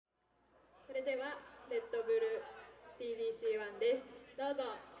てはレッドブル TDC One です。どうぞ。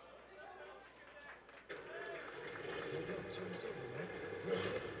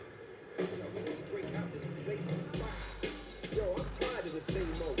Yo, I'm tired of the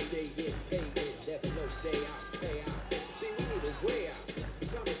same old day in, pay in, never no day out, pay out. See, we need a way out.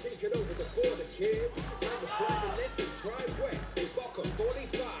 Time to take it over the border, kid. Time to fly the left and drive west with Bucker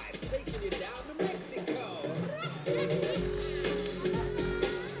 45, taking you down to Mexico.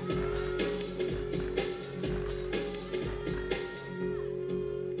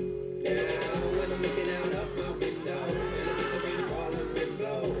 Looking out of my window, and I see the rain fall and wind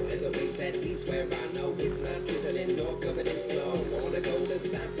blow. There's a place at least where I know it's not drizzling nor covered in snow. I wanna go to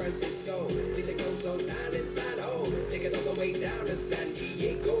San Francisco, see the coast so tight inside home. Take it all the way down to San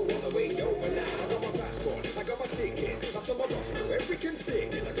Diego, all the way over now. I got my passport, I got my ticket, I told my boss where we can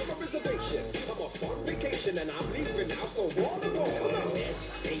stick, and I got my reservations. I'm off on vacation and I'm leaving now, so all aboard. Come on,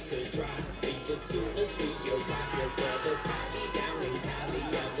 let's take a drive. Leave as soon as we arrive. We'll gather party down in Cali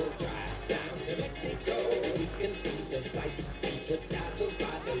and we'll drive down to Mexico. We can see the sights, be dazzled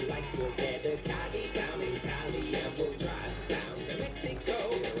by the lights. We'll get a caddy down in Cali and we'll drive down to Mexico.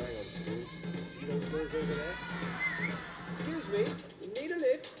 Hang on, Scoop. See those birds over there? Excuse me, you need a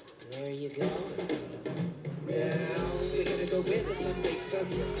lift? Where are you going? Now we're gonna go where the sun makes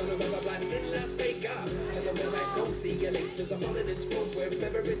us. Gonna have a blast in Las Vegas. Tell them we're back home, see you later. I'm following this road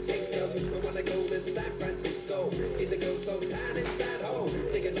wherever it takes us. We wanna go to San Francisco, see the girl so tight inside home.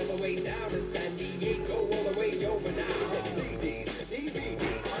 Take it all the way down to San Diego, all the way over now. CDs,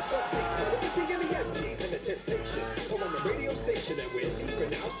 DVDs, don't take so liberty and the MGs and the Temptations. I'm on the radio station and we're leaving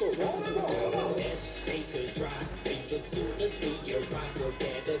now, so all aboard. Let's take